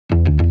Hey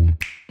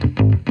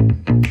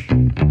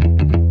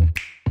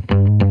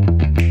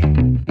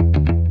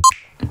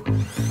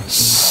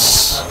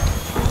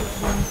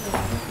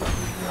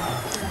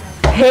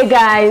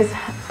guys,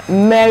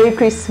 Merry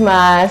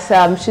Christmas.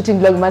 I'm shooting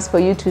vlogmas for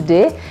you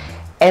today,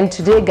 and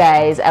today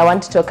guys I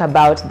want to talk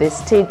about the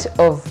state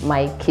of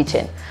my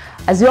kitchen.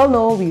 As you all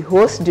know, we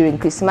host during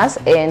Christmas,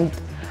 and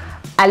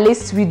at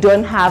least we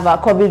don't have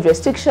COVID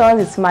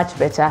restrictions. It's much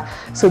better.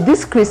 So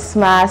this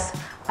Christmas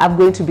I'm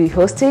going to be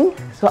hosting,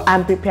 so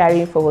I'm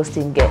preparing for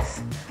hosting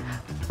guests.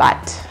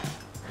 But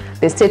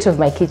the state of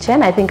my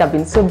kitchen, I think I've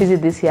been so busy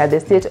this year, the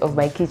state of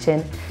my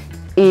kitchen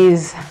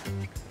is,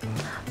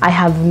 I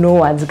have no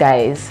words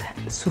guys.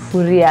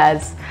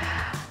 Sufurias,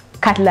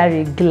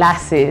 cutlery,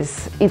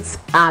 glasses, it's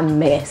a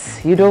mess.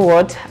 You know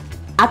what?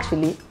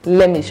 Actually,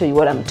 let me show you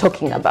what I'm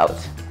talking about.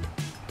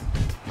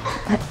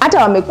 Hata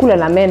wamekula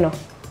na meno.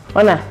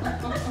 Ona?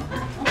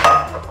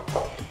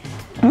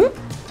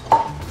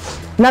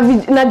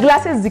 Na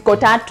glasses ziko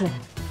tatu.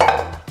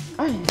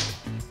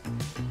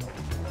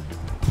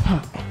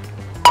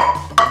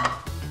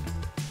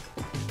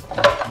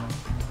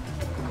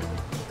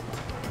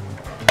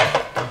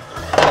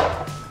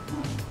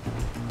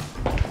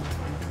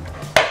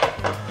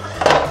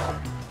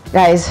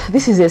 Guys,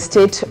 this is a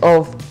state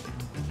of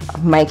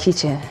my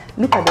kitchen.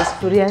 Look at the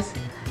spurias,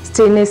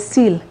 stainless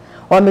steel.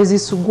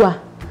 Wamezisugua.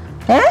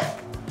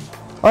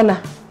 Ona.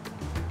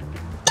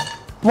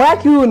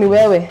 Mwaki huu ni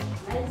wewe.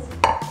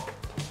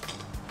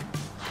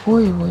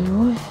 Oi.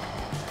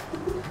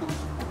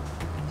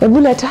 Hebu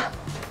leta.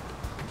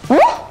 Oi,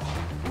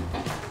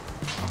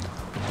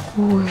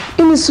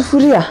 hii ni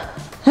sufuria.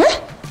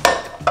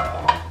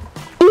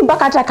 Hii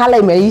mpaka hata kala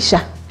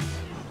imeisha.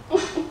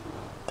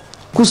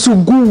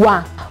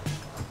 Kusugua.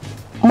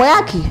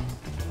 Moyaki.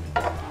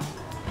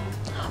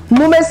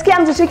 Mumesikia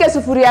msishike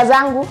sufuria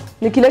zangu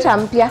nikileta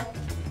mpya?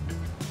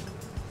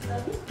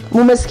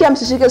 Mumesikia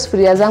msishike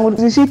sufuria zangu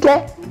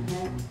nishike?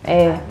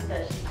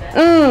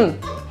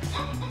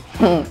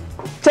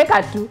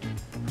 Cheka tu.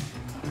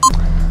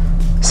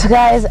 So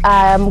guys,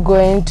 I'm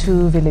going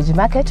to Village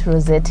Market,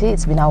 Rosetti.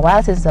 It's been a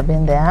while since I've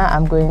been there.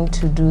 I'm going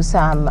to do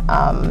some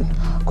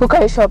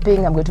cookware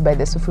shopping. I'm going to buy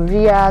the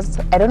sufurias.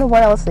 I don't know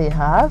what else they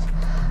have.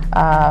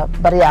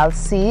 But yeah, I'll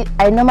see.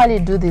 I normally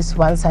do this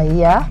once a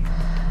year,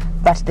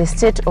 but the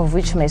state of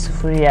which my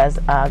sufurias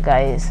are,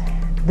 guys,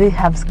 they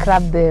have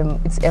scrubbed them.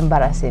 It's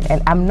embarrassing,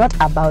 and I'm not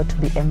about to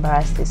be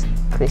embarrassed this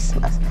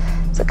Christmas.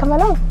 So come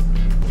along.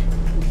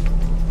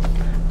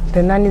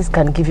 The nannies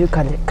can give you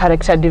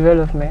character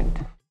development.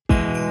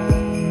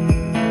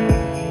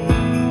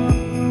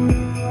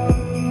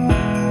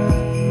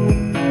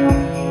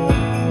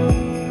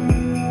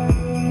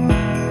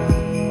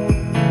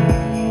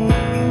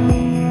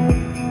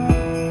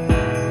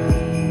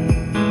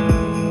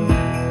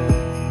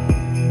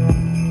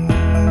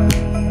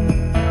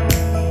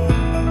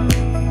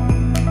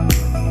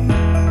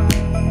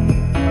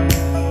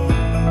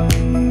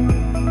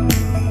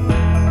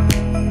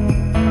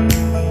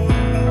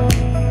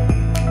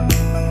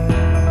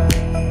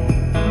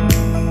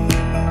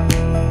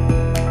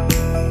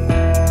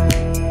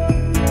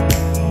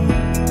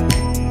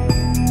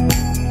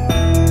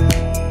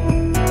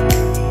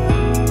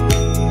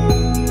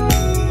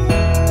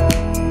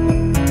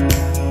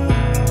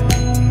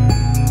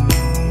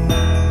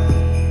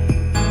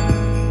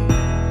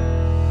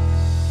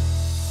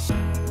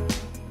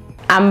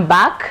 I'm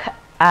back.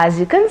 As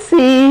you can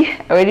see,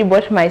 I already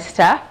bought my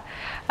stuff.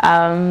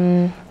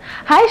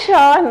 Hi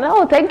Sean.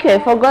 Oh, thank you. I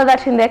forgot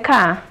that in the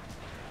car.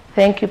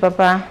 Thank you,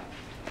 Papa.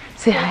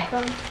 Say hi.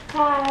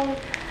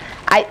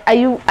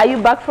 Hi. Are you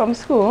back from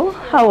school?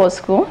 How was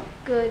school?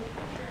 Good.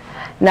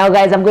 Now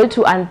guys, I'm going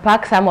to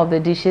unpack some of the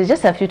dishes,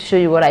 just a few to show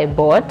you what I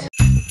bought.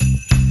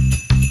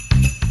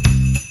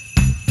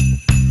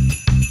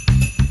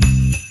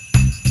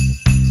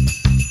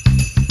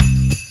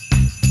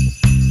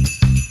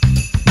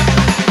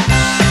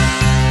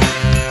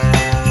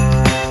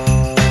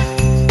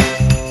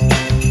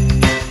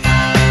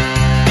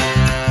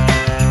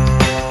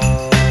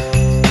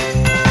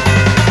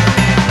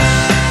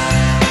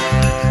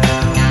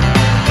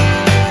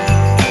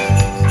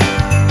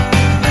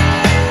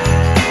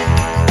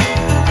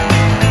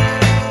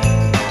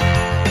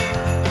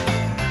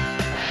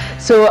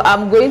 So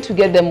I'm going to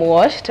get them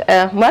washed.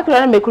 Mwaki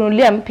lana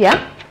mekunulia mpya.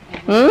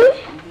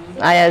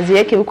 Aya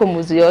zieke huko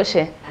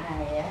muzioshe.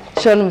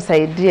 Sean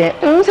msaidie.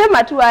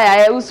 Sema tu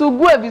aya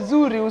usugue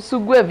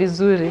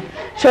vizuri.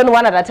 Sean,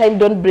 one at a time,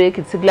 don't break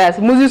its glass.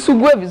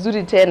 Muzisugue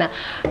vizuri tena.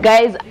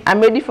 Guys,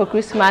 I'm ready for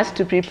Christmas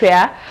to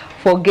prepare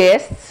for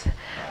guests.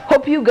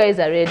 Hope you guys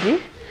are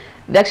ready.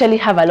 They actually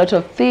have a lot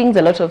of things,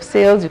 a lot of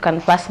sales. You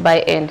can pass by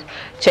and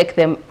check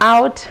them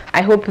out.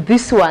 I hope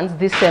these ones,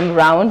 this time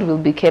round, will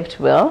be kept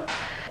well.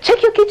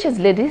 Check your kitchens,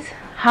 ladies.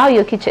 How are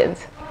your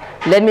kitchens?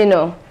 Let me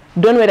know.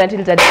 Don't wait until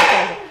it's a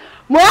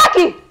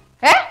Mwaki!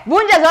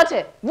 Vunja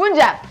zote!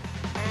 Vunja!